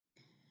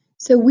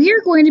So we are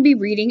going to be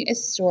reading a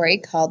story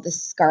called The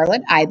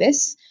Scarlet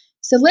Ibis.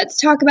 So let's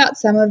talk about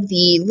some of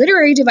the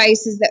literary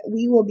devices that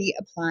we will be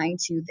applying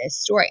to this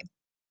story.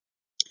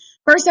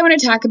 First, I want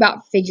to talk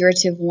about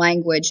figurative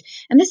language.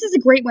 And this is a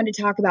great one to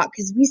talk about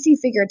because we see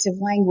figurative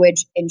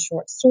language in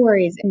short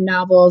stories, in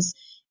novels,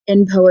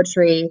 in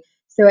poetry.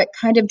 So it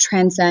kind of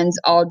transcends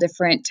all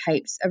different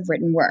types of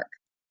written work.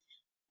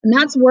 And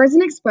that's words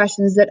and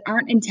expressions that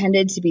aren't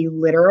intended to be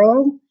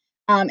literal.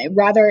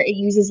 Rather, it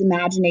uses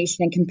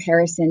imagination and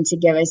comparison to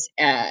give us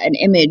an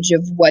image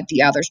of what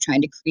the author's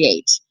trying to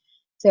create.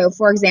 So,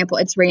 for example,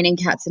 it's raining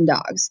cats and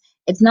dogs.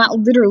 It's not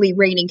literally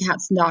raining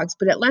cats and dogs,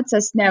 but it lets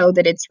us know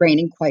that it's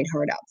raining quite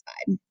hard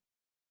outside.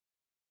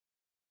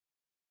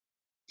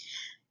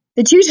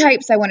 The two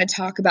types I want to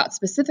talk about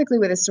specifically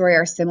with a story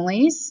are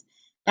similes.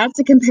 That's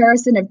a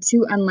comparison of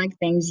two unlike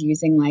things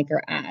using like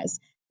or as.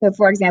 So,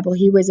 for example,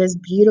 he was as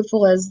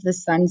beautiful as the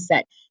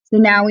sunset. So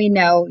now we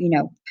know,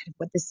 kind of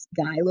what this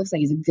guy looks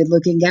like. He's a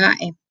good-looking guy.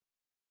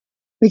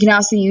 We can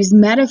also use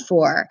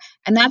metaphor,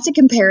 and that's a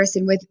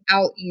comparison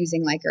without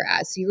using like or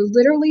as. So you're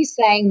literally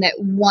saying that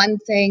one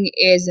thing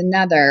is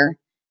another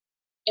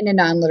in a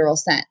non-literal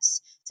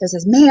sense. So it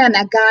says, man,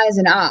 that guy is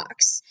an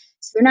ox.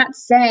 So they're not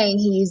saying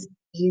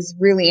he's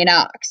really an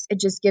ox. It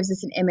just gives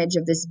us an image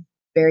of this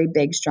very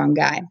big, strong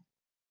guy.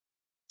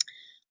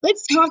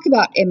 Let's talk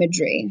about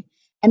imagery.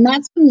 And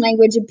that's when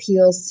language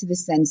appeals to the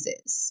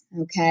senses,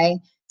 okay?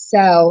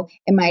 So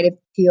it might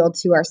appeal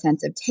to our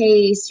sense of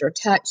taste or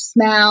touch,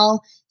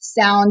 smell,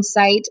 sound,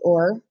 sight,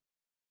 or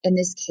in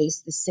this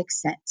case, the sixth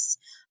sense.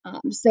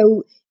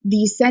 So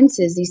these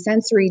senses, these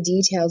sensory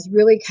details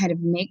really kind of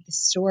make the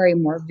story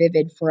more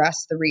vivid for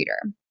us, the reader.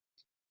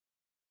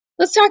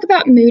 Let's talk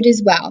about mood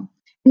as well.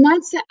 And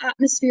that's the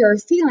atmosphere or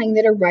feeling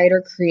that a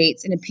writer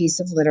creates in a piece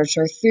of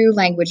literature through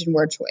language and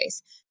word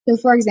choice. So,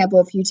 for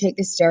example, if you take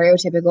the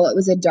stereotypical, it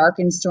was a dark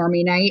and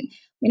stormy night,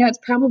 it's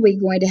probably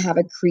going to have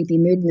a creepy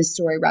mood in the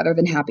story rather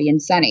than happy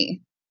and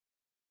sunny.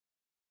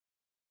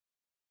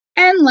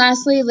 And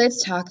lastly,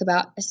 let's talk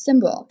about a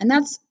symbol. And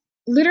that's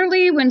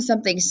literally when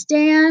something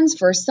stands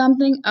for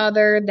something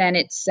other than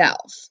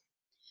itself.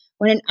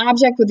 When an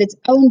object with its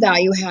own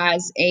value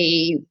has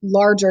a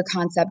larger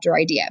concept or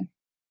idea.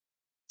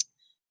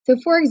 So,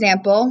 for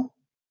example,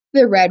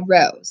 the red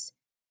rose.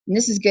 And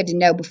this is good to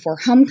know before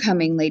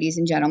homecoming, ladies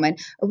and gentlemen.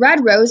 A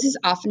red rose is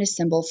often a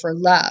symbol for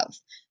love.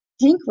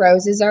 Pink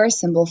roses are a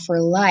symbol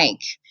for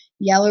like.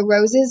 Yellow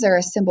roses are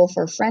a symbol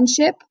for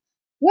friendship.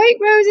 White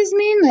roses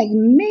mean like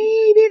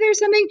maybe there's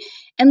something.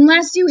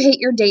 Unless you hate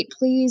your date,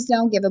 please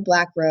don't give a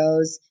black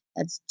rose.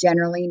 That's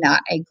generally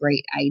not a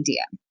great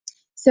idea.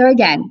 So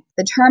again,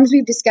 the terms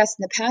we've discussed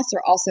in the past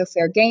are also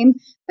fair game,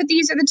 but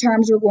these are the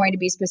terms we're going to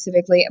be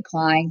specifically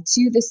applying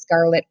to the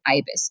Scarlet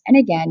Ibis. And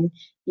again,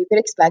 you could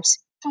expect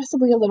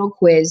possibly a little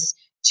quiz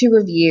to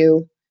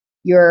review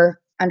your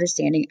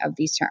understanding of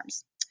these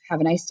terms. Have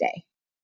a nice day.